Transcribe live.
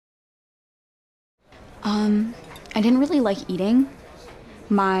I didn't really like eating.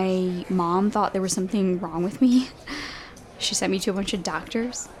 My mom thought there was something wrong with me. She sent me to a bunch of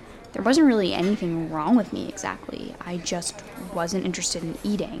doctors. There wasn't really anything wrong with me exactly. I just wasn't interested in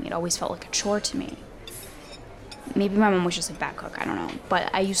eating. It always felt like a chore to me. Maybe my mom was just a bad cook, I don't know. But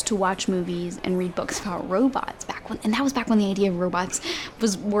I used to watch movies and read books about robots and that was back when the idea of robots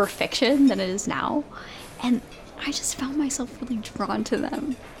was more fiction than it is now. And I just found myself really drawn to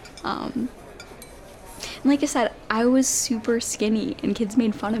them. And like I said, I was super skinny and kids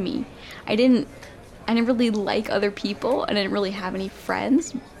made fun of me. I didn't really like other people and I didn't really have any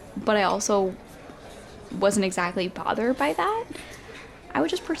friends, but I also wasn't exactly bothered by that. I would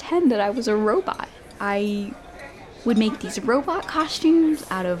just pretend that I was a robot. I would make these robot costumes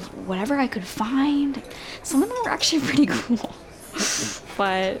out of whatever I could find. Some of them were actually pretty cool.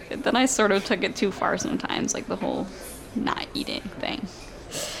 But then I sort of took it too far sometimes, like the whole not eating thing.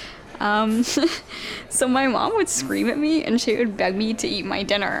 So my mom would scream at me and she would beg me to eat my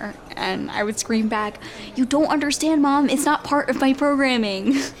dinner. And I would scream back, "You don't understand, Mom. It's not part of my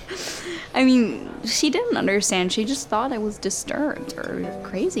programming." I mean, she didn't understand. She just thought I was disturbed or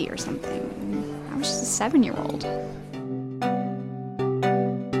crazy or something. I was just a 7-year-old.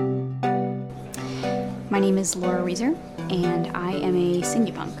 My name is Laura Reeser, and I am a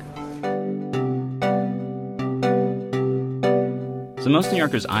Singupunk. So most New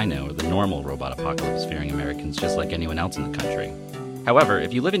Yorkers I know are the normal robot apocalypse fearing Americans just like anyone else in the country. However,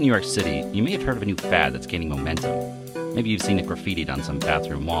 if you live in New York City, you may have heard of a new fad that's gaining momentum. Maybe you've seen it graffitied on some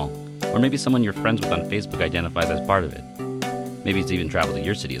bathroom wall, or maybe someone you're friends with on Facebook identifies as part of it. Maybe it's even traveled to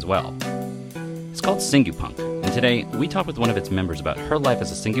your city as well. It's called Singupunk, and today we talk with one of its members about her life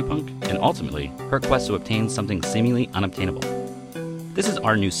as a Singupunk and ultimately her quest to obtain something seemingly unobtainable. This is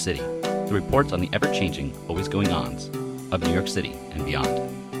Our New City, the reports on the ever-changing, always going-ons of New York City and beyond.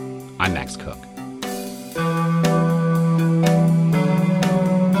 I'm Max Cook.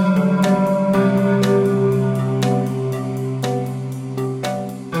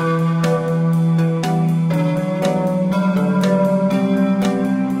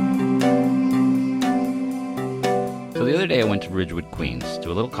 So the other day I went to Ridgewood, Queens, to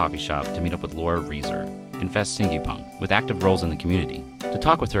a little coffee shop to meet up with Laura Reeser, confessed Singupunk, with active roles in the community, to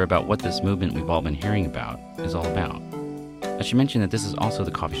talk with her about what this movement we've all been hearing about is all about. She mentioned that this is also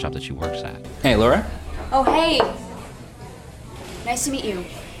the coffee shop that she works at. Hey, Laura. Oh, hey. Nice to meet you.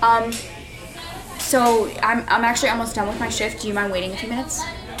 So I'm actually almost done with my shift. Do you mind waiting a few minutes?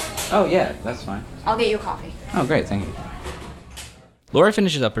 Oh, yeah, that's fine. I'll get you a coffee. Oh, great, thank you. Laura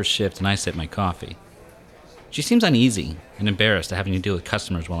finishes up her shift and I sip my coffee. She seems uneasy and embarrassed at having to deal with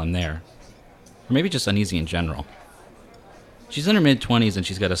customers while I'm there. Or maybe just uneasy in general. She's in her mid-20s and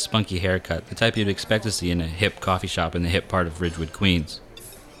she's got a spunky haircut, the type you'd expect to see in a hip coffee shop in the hip part of Ridgewood, Queens.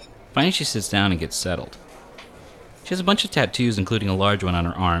 Finally, she sits down and gets settled. She has a bunch of tattoos, including a large one on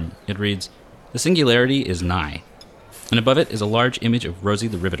her arm. It reads, "The singularity is nigh." And above it is a large image of Rosie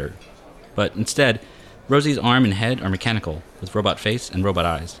the Riveter. But instead, Rosie's arm and head are mechanical, with robot face and robot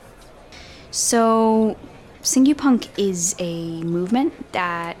eyes. So Singupunk is a movement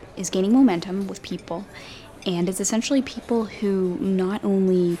that is gaining momentum with people. And it's essentially people who not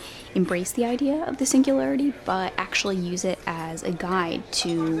only embrace the idea of the singularity, but actually use it as a guide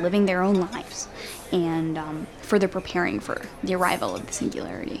to living their own lives and further preparing for the arrival of the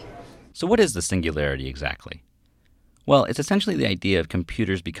singularity. So what is the singularity exactly? Well, it's essentially the idea of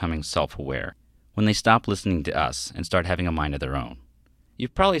computers becoming self-aware when they stop listening to us and start having a mind of their own.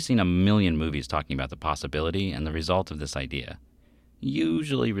 You've probably seen a million movies talking about the possibility and the result of this idea,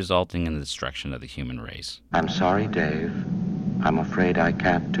 usually resulting in the destruction of the human race. I'm sorry, Dave. I'm afraid I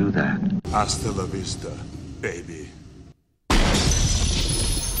can't do that. Hasta la vista, baby.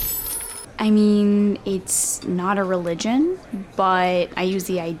 I mean, it's not a religion, but I use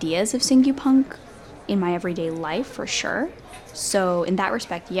the ideas of Singupunk in my everyday life for sure. So in that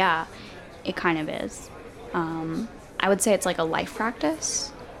respect, yeah, it kind of is. I would say it's like a life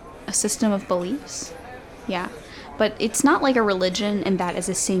practice, a system of beliefs. Yeah. But it's not like a religion in that as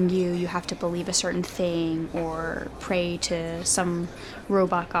a Singyu you have to believe a certain thing or pray to some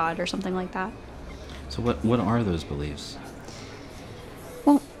robot god or something like that. So what are those beliefs?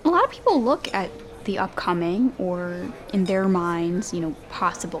 Well, a lot of people look at the upcoming or in their minds,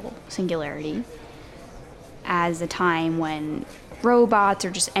 possible singularity as a time when robots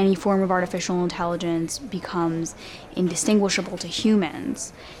or just any form of artificial intelligence becomes indistinguishable to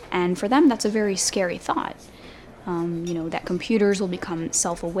humans. And for them, that's a very scary thought. That computers will become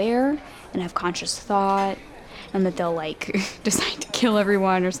self-aware and have conscious thought, and that they'll, decide to kill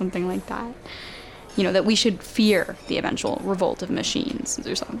everyone or something like that. That we should fear the eventual revolt of machines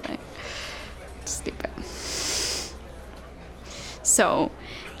or something. Stupid. So,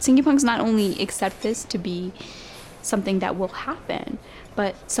 stinky punks not only accept this to be something that will happen,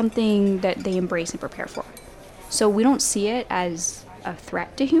 but something that they embrace and prepare for. So we don't see it as a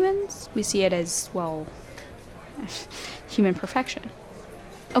threat to humans. We see it as, well, human perfection.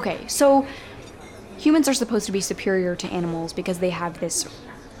 Okay, so humans are supposed to be superior to animals because they have this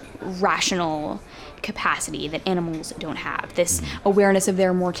rational capacity that animals don't have, this awareness of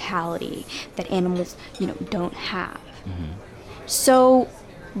their mortality that animals, don't have. So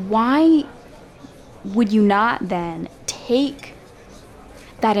why would you not then take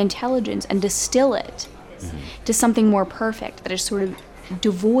that intelligence and distill it to something more perfect that is sort of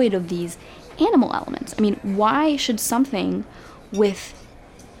devoid of these animal elements? I mean, why should something with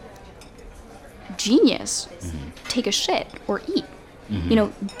genius take a shit or eat?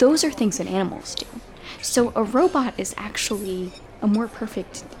 Those are things that animals do. So a robot is actually a more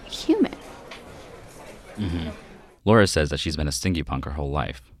perfect human. Laura says that she's been a stinky punk her whole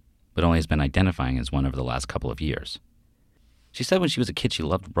life, but only has been identifying as one over the last couple of years. She said when she was a kid she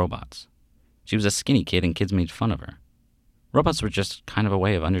loved robots. She was a skinny kid and kids made fun of her. Robots were just kind of a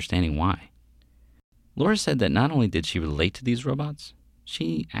way of understanding why. Laura said that not only did she relate to these robots,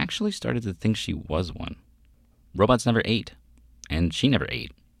 she actually started to think she was one. Robots never ate, and she never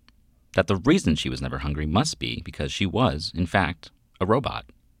ate. That the reason she was never hungry must be because she was, in fact, a robot.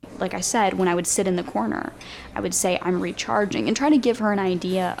 Like I said, when I would sit in the corner, I would say I'm recharging and try to give her an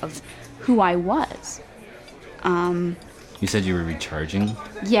idea of who I was. You said you were recharging?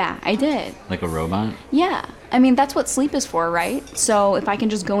 Yeah, I did. Like a robot? Yeah. I mean, that's what sleep is for, right? So if I can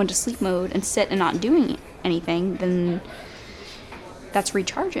just go into sleep mode and sit and not doing anything, then that's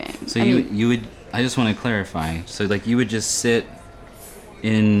recharging. So you would, I just want to clarify. So like you would just sit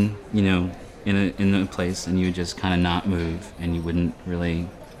in, in a place and you would just kind of not move and you wouldn't really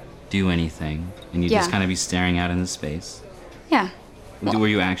do anything and you'd just kind of be staring out into space. Yeah. Well, were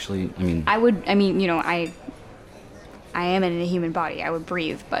you actually, I am in a human body. I would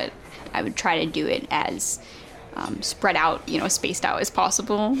breathe, but I would try to do it as spread out, spaced out as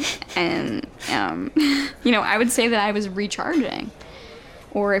possible. And, I would say that I was recharging.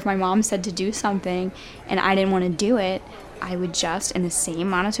 Or if my mom said to do something and I didn't want to do it, I would just, in the same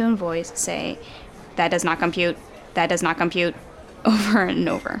monotone voice, say, that does not compute, over and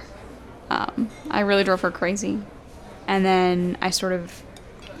over. I really drove her crazy. And then I sort of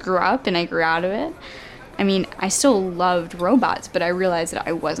grew up and I grew out of it. I mean, I still loved robots, but I realized that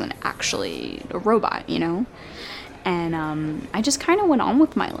I wasn't actually a robot, And I just kind of went on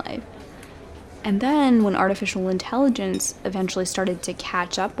with my life. And then when artificial intelligence eventually started to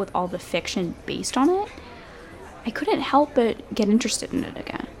catch up with all the fiction based on it, I couldn't help but get interested in it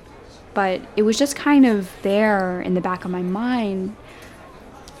again. But it was just kind of there in the back of my mind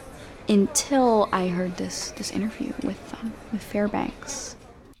until I heard this interview with Fairbanks.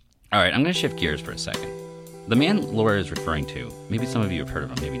 All right, I'm going to shift gears for a second. The man Laura is referring to, maybe some of you have heard of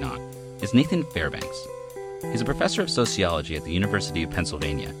him, maybe not, is Nathan Fairbanks. He's a professor of sociology at the University of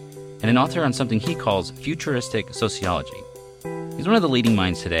Pennsylvania and an author on something he calls futuristic sociology. He's one of the leading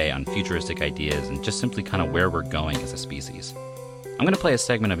minds today on futuristic ideas and just simply kind of where we're going as a species. I'm going to play a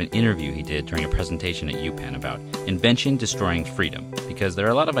segment of an interview he did during a presentation at UPenn about invention destroying freedom, because there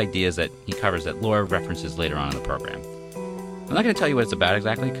are a lot of ideas that he covers that Laura references later on in the program. I'm not going to tell you what it's about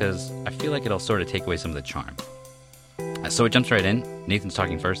exactly, because I feel like it'll sort of take away some of the charm. So it jumps right in. Nathan's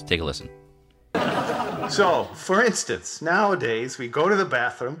talking first. Take a listen. So, for instance, nowadays we go to the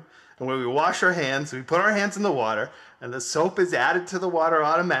bathroom, and when we wash our hands, we put our hands in the water, and the soap is added to the water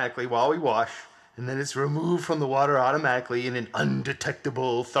automatically while we wash, and then it's removed from the water automatically in an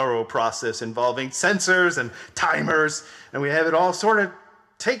undetectable, thorough process involving sensors and timers, and we have it all sort of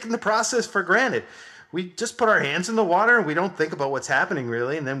taken the process for granted. We just put our hands in the water and we don't think about what's happening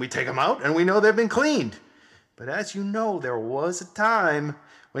really, and then we take them out and we know they've been cleaned. But as you know, there was a time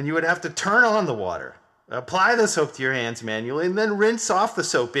when you would have to turn on the water, apply the soap to your hands manually, and then rinse off the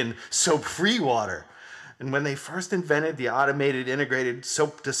soap in soap-free water. And when they first invented the automated integrated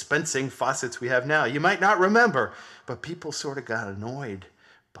soap dispensing faucets we have now, you might not remember, but people sort of got annoyed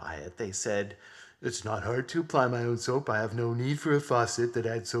by it. They said, "It's not hard to apply my own soap. I have no need for a faucet that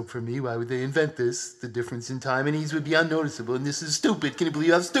adds soap for me. Why would they invent this? The difference in time and ease would be unnoticeable, and this is stupid. Can you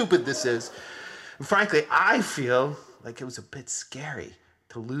believe how stupid this is?" And frankly, I feel like it was a bit scary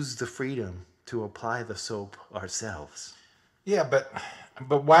to lose the freedom to apply the soap ourselves. Yeah,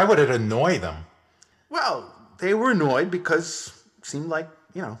 but why would it annoy them? Well, they were annoyed because it seemed like,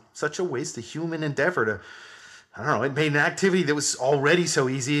 such a waste of human endeavor to I don't know, it made an activity that was already so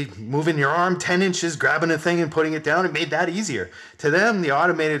easy, moving your arm 10 inches, grabbing a thing and putting it down, it made that easier. To them, the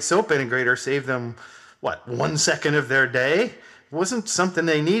automated soap integrator saved them, 1 second of their day? It wasn't something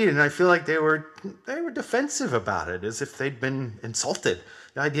they needed, and I feel like they were defensive about it, as if they'd been insulted.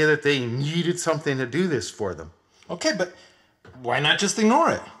 The idea that they needed something to do this for them. Okay, but why not just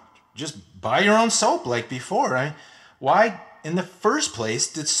ignore it? Just buy your own soap like before. Why, in the first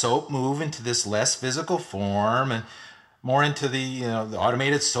place, did soap move into this less physical form and more into the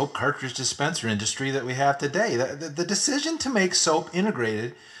automated soap cartridge dispenser industry that we have today? The decision to make soap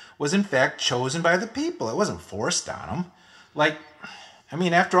integrated was in fact chosen by the people. It wasn't forced on them.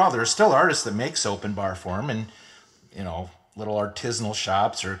 After all, there are still artists that make soap in bar form and, little artisanal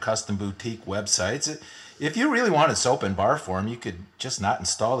shops or custom boutique websites. If you really wanted soap in bar form, you could just not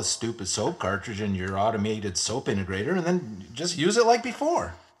install the stupid soap cartridge in your automated soap integrator and then just use it like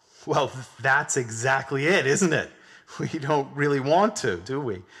before. Well, that's exactly it, isn't it? We don't really want to, do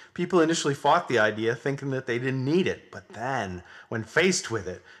we? People initially fought the idea thinking that they didn't need it. But then, when faced with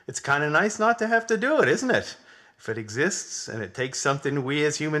it, it's kind of nice not to have to do it, isn't it? If it exists and it takes something we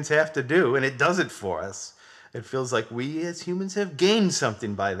as humans have to do and it does it for us, it feels like we as humans have gained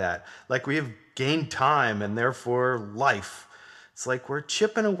something by that. Like we have gained time and therefore life. It's like we're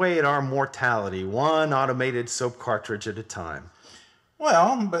chipping away at our mortality, one automated soap cartridge at a time.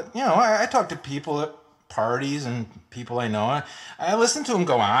 Well, but, I talk to people at parties and people I know. I listen to them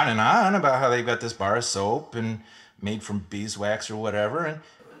go on and on about how they've got this bar of soap and made from beeswax or whatever.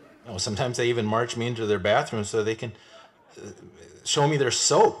 And sometimes they even march me into their bathroom so they can show me their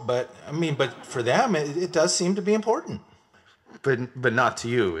soap. But for them, it does seem to be important. But not to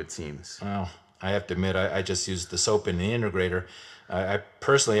you, it seems. Well, I have to admit, I just use the soap in the integrator. I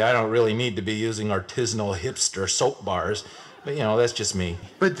personally don't really need to be using artisanal hipster soap bars. But, that's just me.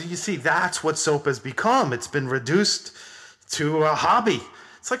 But you see, that's what soap has become. It's been reduced to a hobby.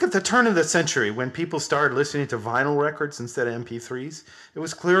 It's like at the turn of the century when people started listening to vinyl records instead of MP3s. It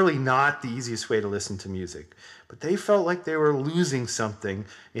was clearly not the easiest way to listen to music. But they felt like they were losing something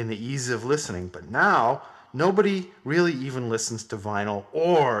in the ease of listening. But now, nobody really even listens to vinyl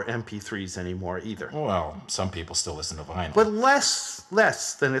or MP3s anymore either. Well, some people still listen to vinyl. But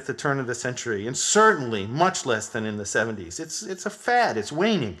less than at the turn of the century, and certainly much less than in the 70s. It's a fad, it's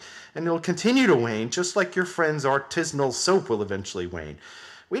waning, and it'll continue to wane just like your friend's artisanal soap will eventually wane.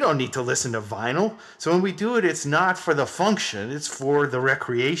 We don't need to listen to vinyl, so when we do it, it's not for the function, it's for the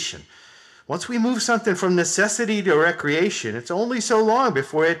recreation. Once we move something from necessity to recreation, it's only so long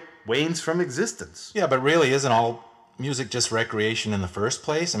before it wanes from existence. Yeah, but really, isn't all music just recreation in the first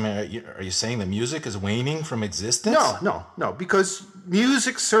place? Are you saying that music is waning from existence? No, because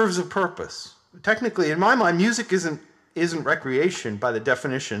music serves a purpose. Technically, in my mind, music isn't recreation by the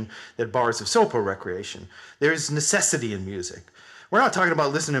definition that bars of soap are recreation. There's necessity in music. We're not talking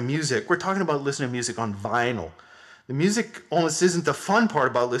about listening to music. We're talking about listening to music on vinyl. The music almost isn't the fun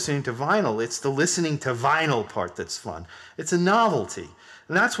part about listening to vinyl. It's the listening to vinyl part that's fun. It's a novelty.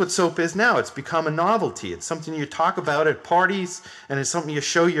 And that's what soap is now. It's become a novelty. It's something you talk about at parties, and it's something you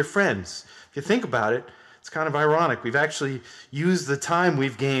show your friends. If you think about it, it's kind of ironic. We've actually used the time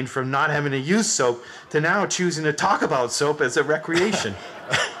we've gained from not having to use soap to now choosing to talk about soap as a recreation.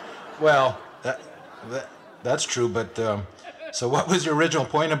 Well, that's true, but so what was your original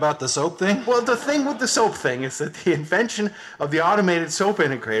point about the soap thing? Well, the thing with the soap thing is that the invention of the automated soap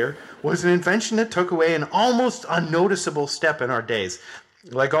integrator was an invention that took away an almost unnoticeable step in our days.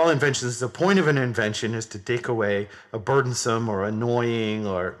 Like all inventions, the point of an invention is to take away a burdensome or annoying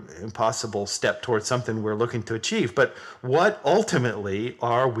or impossible step towards something we're looking to achieve. But what ultimately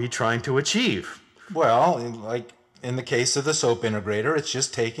are we trying to achieve? Well, like in the case of the soap integrator, it's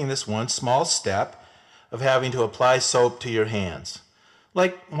just taking this one small step of having to apply soap to your hands.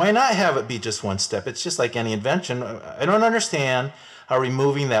 Like, why not have it be just one step? It's just like any invention. I don't understand how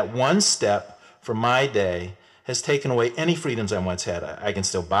removing that one step from my day has taken away any freedoms I once had. I can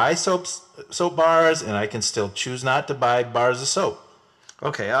still buy soap bars, and I can still choose not to buy bars of soap.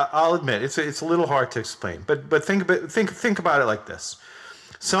 Okay, I'll admit it's a little hard to explain, but think about it like this: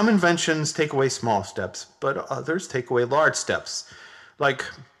 some inventions take away small steps, but others take away large steps. Like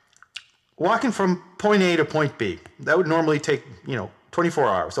walking from point A to point B, that would normally take 24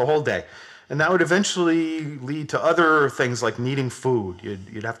 hours, a whole day. And that would eventually lead to other things like needing food.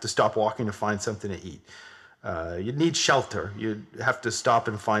 You'd have to stop walking to find something to eat. You'd need shelter. You'd have to stop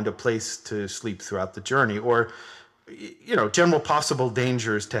and find a place to sleep throughout the journey, or general possible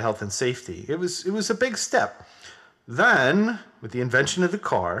dangers to health and safety. It was a big step. Then, with the invention of the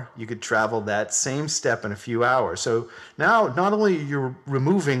car, you could travel that same step in a few hours. So now, not only you're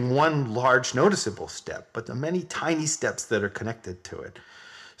removing one large noticeable step, but the many tiny steps that are connected to it.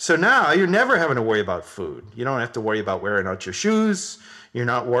 So now you're never having to worry about food. You don't have to worry about wearing out your shoes. You're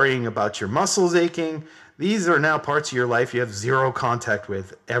not worrying about your muscles aching. These are now parts of your life you have zero contact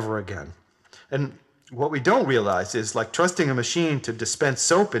with ever again. And what we don't realize is, like trusting a machine to dispense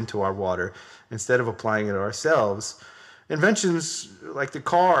soap into our water instead of applying it ourselves, inventions like the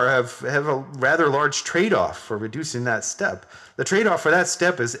car have a rather large trade-off for reducing that step. The trade-off for that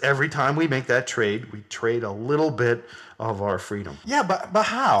step is every time we make that trade, we trade a little bit of our freedom. Yeah, but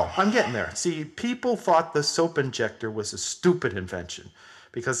how? I'm getting there. See, people thought the soap injector was a stupid invention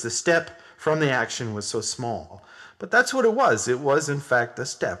because the step from the action was so small. But that's what it was. It was, in fact, a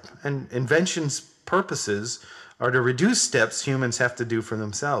step. And invention's purposes are to reduce steps humans have to do for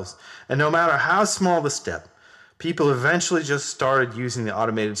themselves. And no matter how small the step, people eventually just started using the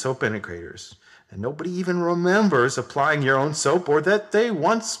automated soap integrators. And nobody even remembers applying your own soap or that they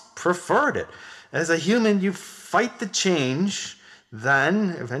once preferred it. As a human, you fight the change,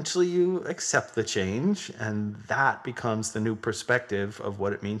 then eventually you accept the change, and that becomes the new perspective of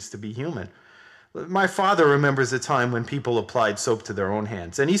what it means to be human. My father remembers a time when people applied soap to their own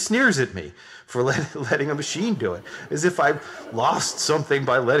hands, and he sneers at me for letting a machine do it, as if I lost something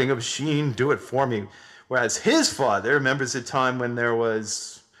by letting a machine do it for me. Whereas his father remembers a time when there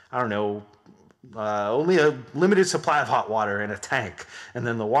was, only a limited supply of hot water in a tank, and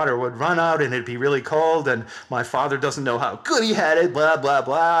then the water would run out and it'd be really cold, and my father doesn't know how good he had it, blah, blah,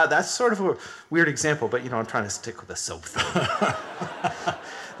 blah. That's sort of a weird example, but I'm trying to stick with the soap thing.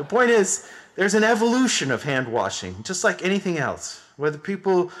 The point is, there's an evolution of hand washing, just like anything else. Whether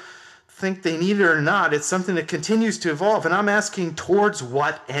people think they need it or not, it's something that continues to evolve. And I'm asking, towards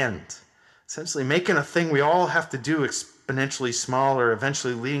what end? Essentially making a thing we all have to do exponentially smaller,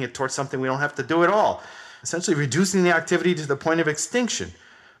 eventually leading it towards something we don't have to do at all. Essentially reducing the activity to the point of extinction.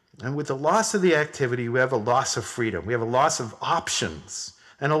 And with the loss of the activity, we have a loss of freedom. We have a loss of options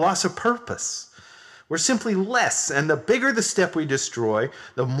and a loss of purpose. We're simply less, and the bigger the step we destroy,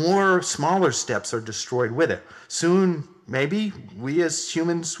 the more smaller steps are destroyed with it. Soon, maybe, we as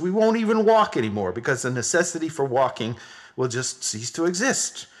humans, we won't even walk anymore because the necessity for walking will just cease to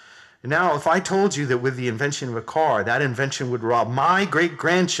exist. Now, if I told you that with the invention of a car, that invention would rob my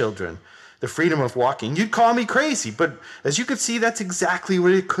great-grandchildren the freedom of walking, you'd call me crazy. But as you can see, that's exactly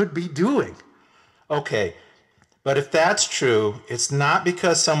what it could be doing. Okay. But if that's true, it's not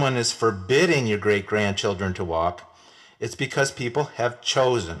because someone is forbidding your great-grandchildren to walk. It's because people have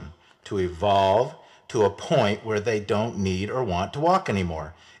chosen to evolve to a point where they don't need or want to walk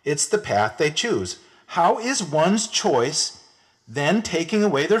anymore. It's the path they choose. How is one's choice then taking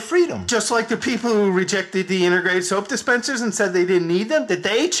away their freedom? Just like the people who rejected the integrated soap dispensers and said they didn't need them, did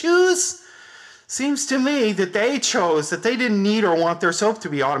they choose? Seems to me that they chose that they didn't need or want their soap to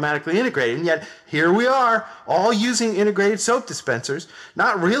be automatically integrated, and yet here we are, all using integrated soap dispensers,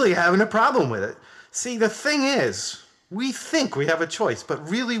 not really having a problem with it. See, the thing is, we think we have a choice, but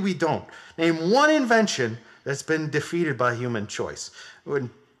really we don't. Name one invention that's been defeated by human choice. When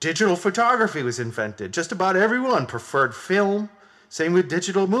digital photography was invented, just about everyone preferred film. Same with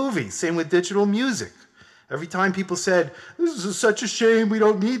digital movies, same with digital music. Every time people said, this is such a shame, we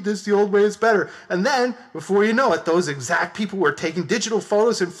don't need this, the old way is better. And then, before you know it, those exact people were taking digital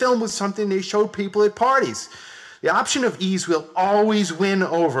photos, and film was something they showed people at parties. The option of ease will always win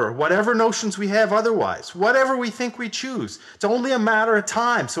over whatever notions we have otherwise, whatever we think we choose. It's only a matter of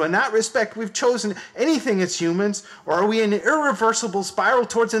time. So in that respect, we've chosen anything as humans, or are we in an irreversible spiral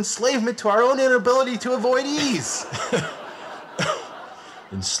towards enslavement to our own inability to avoid ease?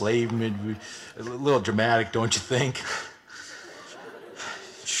 Enslavement, a little dramatic, don't you think?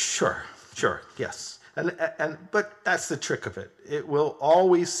 Sure, yes. But that's the trick of it. It will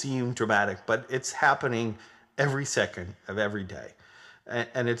always seem dramatic, but it's happening every second of every day.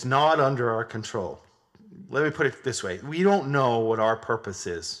 And it's not under our control. Let me put it this way. We don't know what our purpose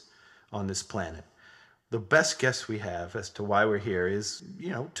is on this planet. The best guess we have as to why we're here is,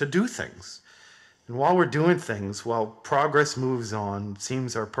 to do things. And while we're doing things, while progress moves on, it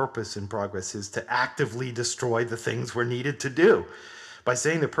seems our purpose in progress is to actively destroy the things we're needed to do. By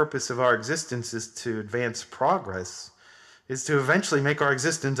saying the purpose of our existence is to advance progress, is to eventually make our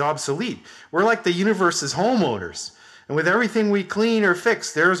existence obsolete. We're like the universe's homeowners. And with everything we clean or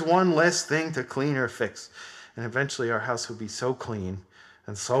fix, there's one less thing to clean or fix. And eventually our house will be so clean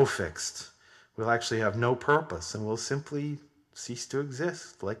and so fixed, we'll actually have no purpose and we'll simply cease to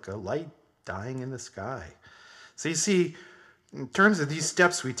exist like a light dying in the sky. So you see, In terms of these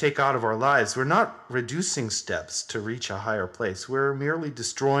steps we take out of our lives, we're not reducing steps to reach a higher place. We're merely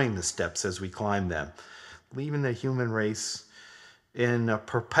destroying the steps as we climb them, leaving the human race in a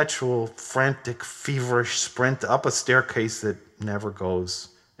perpetual, frantic, feverish sprint up a staircase that never goes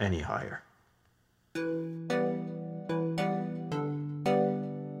any higher.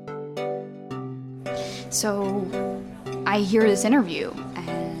 So I hear this interview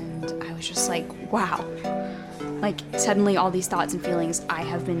and I was just like, wow. Like suddenly all these thoughts and feelings that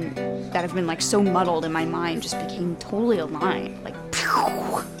have been like so muddled in my mind just became totally aligned. Like,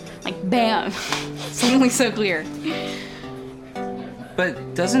 pew, like bam, suddenly so clear.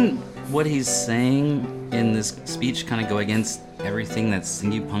 But doesn't what he's saying in this speech kind of go against everything that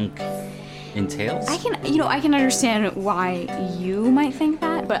Singyu Punk entails? I can understand why you might think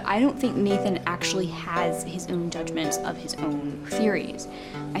that, but I don't think Nathan actually has his own judgments of his own theories.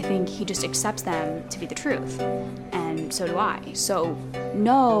 I think he just accepts them to be the truth, and so do I. So,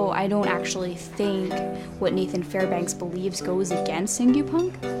 no, I don't actually think what Nathan Fairbanks believes goes against Singyu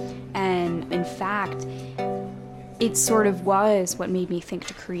Punk, and in fact, it sort of was what made me think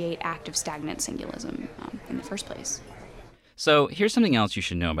to create active stagnant singulism in the first place. So here's something else you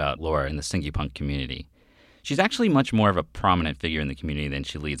should know about Laura in the Singyu Punk community. She's actually much more of a prominent figure in the community than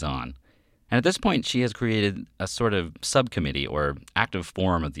she leads on. And at this point, she has created a sort of subcommittee or active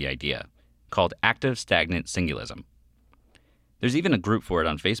form of the idea called Active Stagnant Singulism. There's even a group for it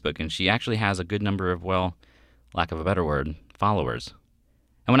on Facebook, and she actually has a good number of, well, lack of a better word, followers.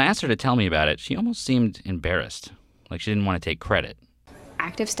 And when I asked her to tell me about it, she almost seemed embarrassed, like she didn't want to take credit.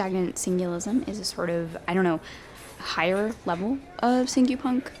 Active stagnant singulism is a sort of, higher level of Singyu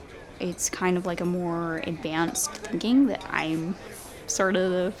Punk. It's kind of like a more advanced thinking that I'm sort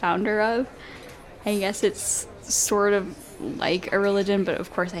of the founder of. I guess it's sort of like a religion, but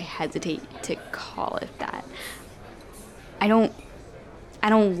of course I hesitate to call it that. I don't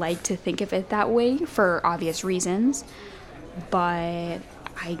like to think of it that way for obvious reasons, but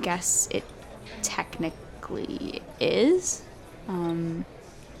I guess it technically is.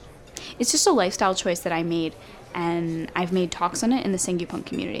 It's just a lifestyle choice that I made, and I've made talks on it in the Singyu Punk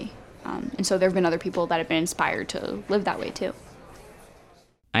community. And so there have been other people that have been inspired to live that way too.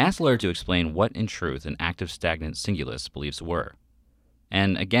 I asked Laura to explain what in truth an active stagnant singulist beliefs were.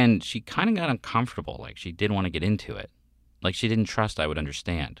 And again, she kind of got uncomfortable, like she did want to get into it. Like she didn't trust I would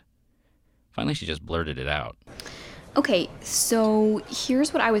understand. Finally, she just blurted it out. Okay, so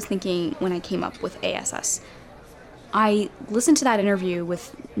here's what I was thinking when I came up with ASS. I listened to that interview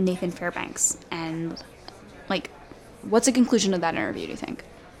with Nathan Fairbanks, and what's the conclusion of that interview, do you think?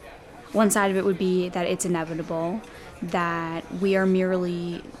 One side of it would be that it's inevitable, that we are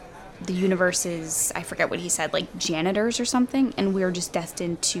merely the universe's, I forget what he said, janitors or something, and we're just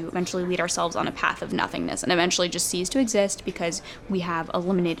destined to eventually lead ourselves on a path of nothingness and eventually just cease to exist because we have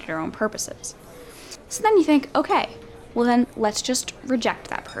eliminated our own purposes. So then you think, okay, well then let's just reject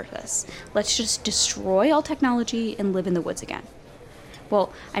that purpose. Let's just destroy all technology and live in the woods again.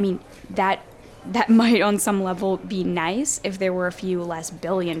 Well, that might on some level be nice if there were a few less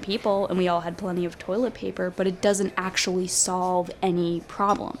billion people and we all had plenty of toilet paper, but it doesn't actually solve any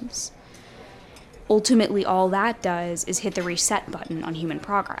problems. Ultimately, all that does is hit the reset button on human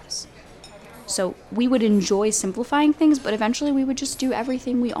progress. So we would enjoy simplifying things, but eventually we would just do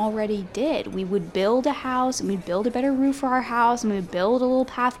everything we already did. We would build a house, and we'd build a better roof for our house, and we'd build a little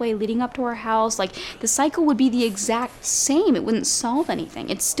pathway leading up to our house. The cycle would be the exact same. It wouldn't solve anything.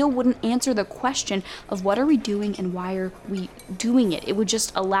 It still wouldn't answer the question of what are we doing and why are we doing it. It would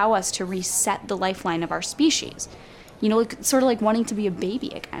just allow us to reset the lifeline of our species. Sort of like wanting to be a baby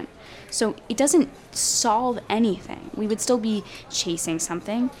again. So it doesn't solve anything. We would still be chasing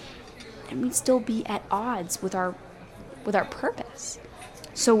something, and we'd still be at odds with our purpose.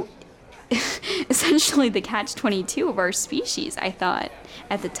 So essentially the catch-22 of our species, I thought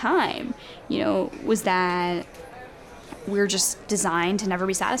at the time, was that we're just designed to never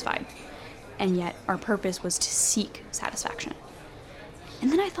be satisfied. And yet our purpose was to seek satisfaction.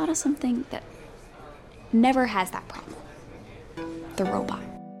 And then I thought of something that never has that problem. The robot.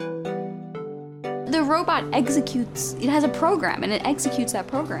 The robot it has a program, and it executes that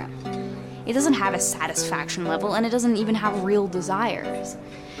program. It doesn't have a satisfaction level, and it doesn't even have real desires.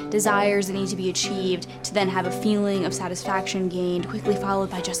 Desires that need to be achieved to then have a feeling of satisfaction gained, quickly followed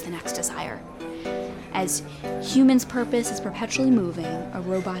by just the next desire. As humans' purpose is perpetually moving, a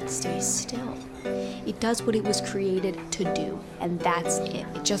robot stays still. It does what it was created to do, and that's it.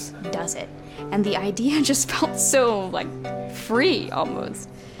 It just does it. And the idea just felt so, free, almost.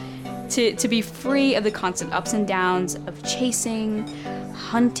 To be free of the constant ups and downs of chasing,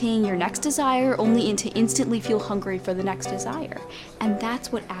 hunting your next desire only to instantly feel hungry for the next desire. And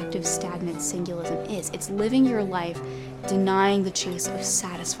that's what active stagnant singulism is. It's living your life denying the chase of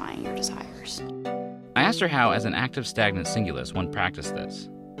satisfying your desires. I asked her how, as an active stagnant singulus, one practiced this.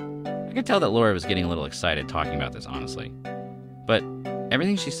 I could tell that Laura was getting a little excited talking about this, honestly. But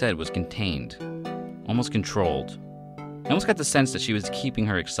everything she said was contained, almost controlled. I almost got the sense that she was keeping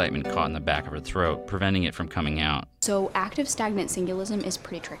her excitement caught in the back of her throat, preventing it from coming out. So active stagnant singulism is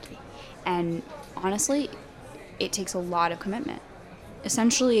pretty tricky. And honestly, it takes a lot of commitment.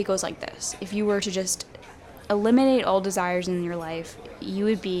 Essentially, it goes like this. If you were to just eliminate all desires in your life, you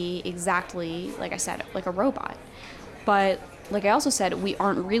would be exactly, like I said, like a robot. But like I also said, we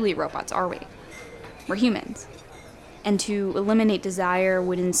aren't really robots, are we? We're humans. And to eliminate desire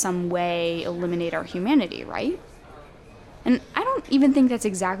would in some way eliminate our humanity, right? And I don't even think that's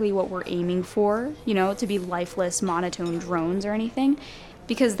exactly what we're aiming for, to be lifeless, monotone drones or anything,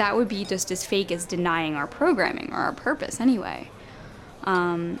 because that would be just as fake as denying our programming or our purpose anyway.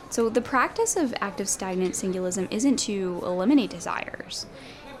 So the practice of active stagnant singulism isn't to eliminate desires.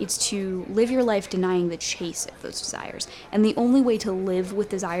 It's to live your life denying the chase of those desires. And the only way to live with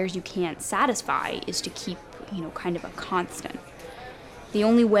desires you can't satisfy is to keep, kind of a constant. The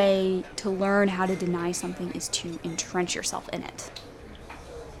only way to learn how to deny something is to entrench yourself in it.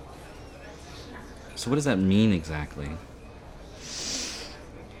 So what does that mean exactly?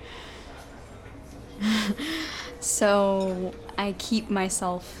 So I keep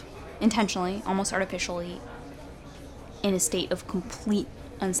myself intentionally, almost artificially, in a state of complete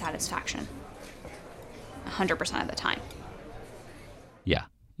unsatisfaction 100% of the time. Yeah,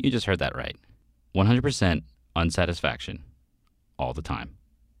 you just heard that right. 100% unsatisfaction. All the time.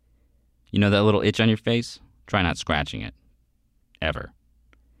 You know that little itch on your face? Try not scratching it. Ever.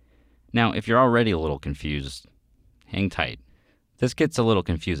 Now, if you're already a little confused, hang tight. This gets a little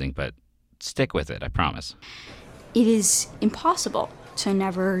confusing, but stick with it, I promise. It is impossible to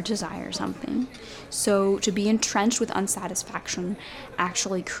never desire something. So to be entrenched with unsatisfaction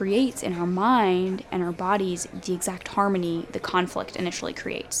actually creates in our mind and our bodies the exact harmony the conflict initially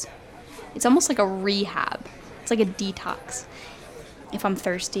creates. It's almost like a rehab. It's like a detox. If I'm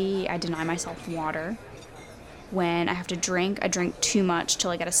thirsty, I deny myself water. When I have to drink, I drink too much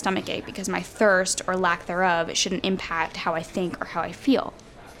till I get a stomachache because my thirst, or lack thereof, it shouldn't impact how I think or how I feel.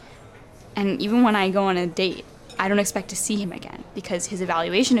 And even when I go on a date, I don't expect to see him again because his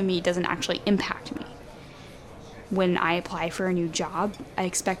evaluation of me doesn't actually impact me. When I apply for a new job, I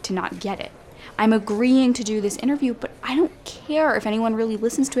expect to not get it. I'm agreeing to do this interview, but I don't care if anyone really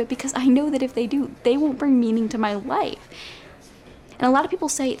listens to it because I know that if they do, they won't bring meaning to my life. And a lot of people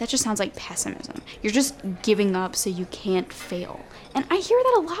say that just sounds like pessimism. You're just giving up so you can't fail. And I hear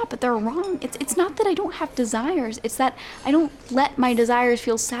that a lot, but they're wrong. It's not that I don't have desires. It's that I don't let my desires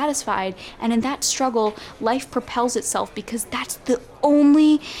feel satisfied. And in that struggle, life propels itself because that's the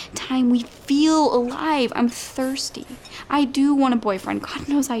only time we feel alive. I'm thirsty. I do want a boyfriend. God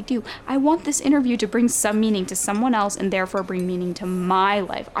knows I do. I want this interview to bring some meaning to someone else and therefore bring meaning to my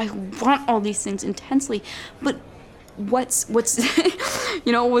life. I want all these things intensely, but what's what's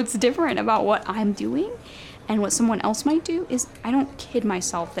different about what I'm doing and what someone else might do is I don't kid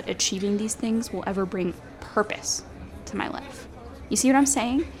myself that achieving these things will ever bring purpose to my life. You see what I'm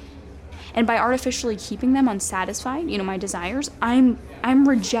saying? And by artificially keeping them unsatisfied, my desires, I'm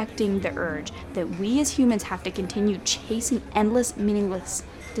rejecting the urge that we as humans have to continue chasing endless, meaningless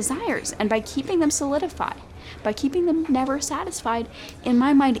desires. And by keeping them solidified, by keeping them never satisfied, in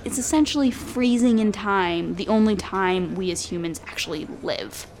my mind, it's essentially freezing in time, the only time we as humans actually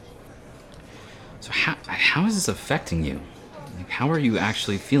live. So how is this affecting you? Like, how are you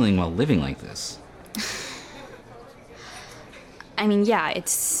actually feeling while living like this? I mean, yeah,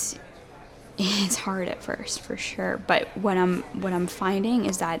 it's hard at first, for sure. But what I'm finding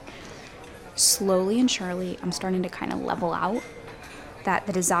is that slowly and surely, I'm starting to kind of level out. That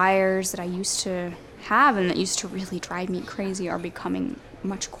the desires that I used to have and that used to really drive me crazy are becoming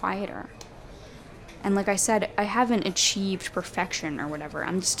much quieter. And like I said, I haven't achieved perfection or whatever.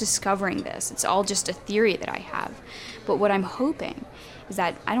 I'm just discovering this. It's all just a theory that I have. But what I'm hoping is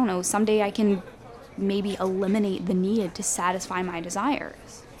that, I don't know, someday I can maybe eliminate the need to satisfy my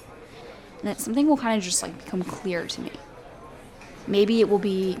desires. And that something will kind of just become clear to me. Maybe it will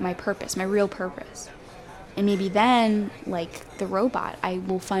be my purpose, my real purpose. And maybe then, like the robot, I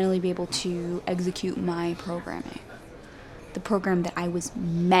will finally be able to execute my programming. The program that I was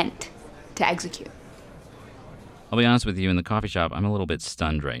meant to execute. I'll be honest with you, in the coffee shop, I'm a little bit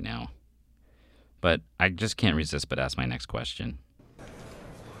stunned right now. But I just can't resist but ask my next question.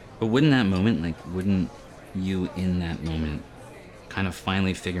 But wouldn't you in that moment kind of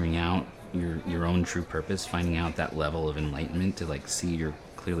finally figuring out your own true purpose, finding out that level of enlightenment to like see your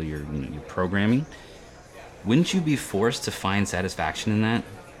programming, wouldn't you be forced to find satisfaction in that?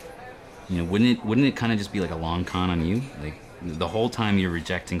 Wouldn't it kind of just be like a long con on you? Like the whole time you're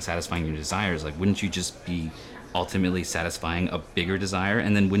rejecting satisfying your desires, like wouldn't you just be ultimately satisfying a bigger desire,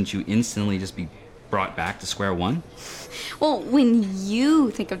 and then wouldn't you instantly just be brought back to square one? Well, when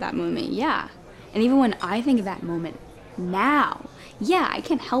you think of that moment, yeah. And even when I think of that moment now, yeah, I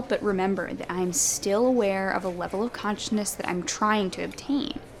can't help but remember that I'm still aware of a level of consciousness that I'm trying to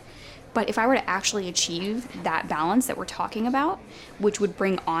obtain. But if I were to actually achieve that balance that we're talking about, which would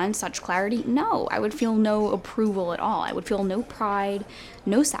bring on such clarity, no, I would feel no approval at all. I would feel no pride,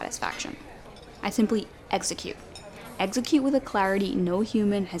 no satisfaction. I simply execute. Execute with a clarity no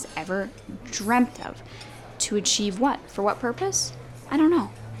human has ever dreamt of. To achieve what? For what purpose? I don't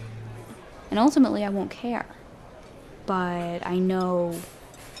know. And ultimately, I won't care. But I know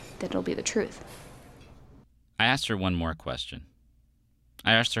that it'll be the truth. I asked her one more question.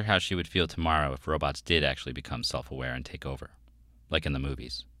 I asked her how she would feel tomorrow if robots did actually become self-aware and take over, like in the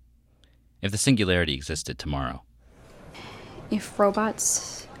movies. If the singularity existed tomorrow. If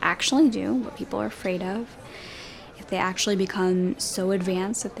robots actually do what people are afraid of, if they actually become so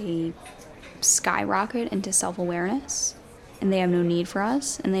advanced that they skyrocket into self-awareness, and they have no need for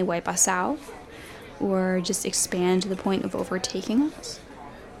us, and they wipe us out, or just expand to the point of overtaking us,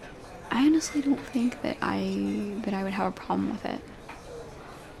 I honestly don't think that I would have a problem with it.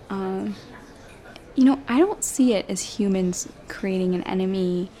 I don't see it as humans creating an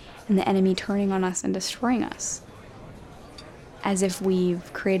enemy and the enemy turning on us and destroying us, as if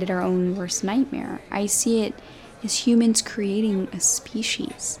we've created our own worst nightmare. I see it as humans creating a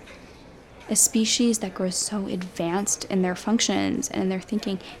species that grows so advanced in their functions and in their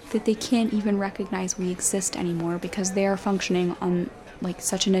thinking that they can't even recognize we exist anymore because they are functioning on like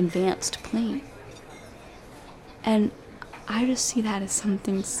such an advanced plane. And I just see that as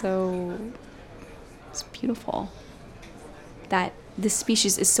something so beautiful. That this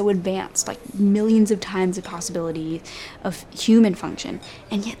species is so advanced, like millions of times the possibility of human function,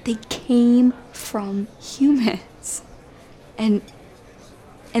 and yet they came from humans. And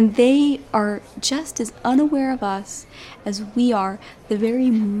they are just as unaware of us as we are, the very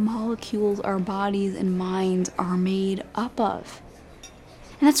molecules our bodies and minds are made up of.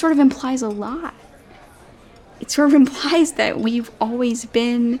 And that sort of implies a lot. It sort of implies that we've always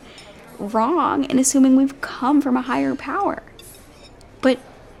been wrong in assuming we've come from a higher power. But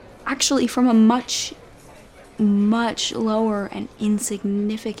actually from a much, much lower and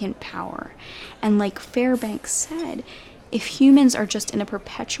insignificant power. And like Fairbanks said, if humans are just in a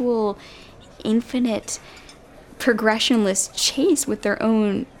perpetual, infinite, progressionless chase with their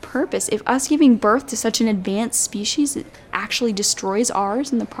own purpose, if us giving birth to such an advanced species actually destroys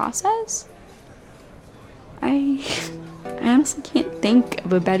ours in the process, I honestly can't think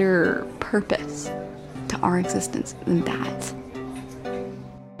of a better purpose to our existence than that.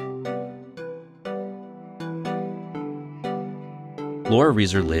 Laura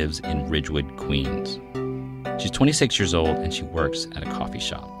Reiser lives in Ridgewood, Queens. She's 26 years old and she works at a coffee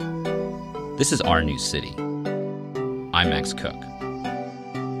shop. This is Our New City. I'm Max Cook.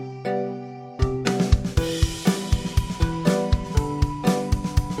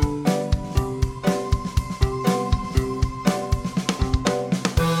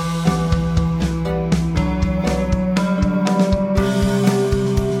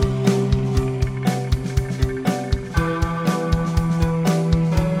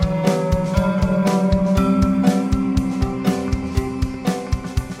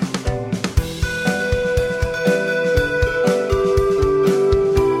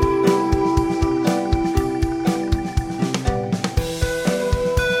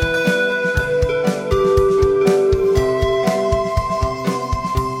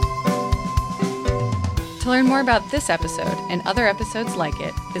 To learn more about this episode and other episodes like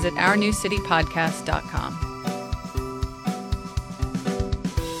it, visit ournewcitypodcast.com.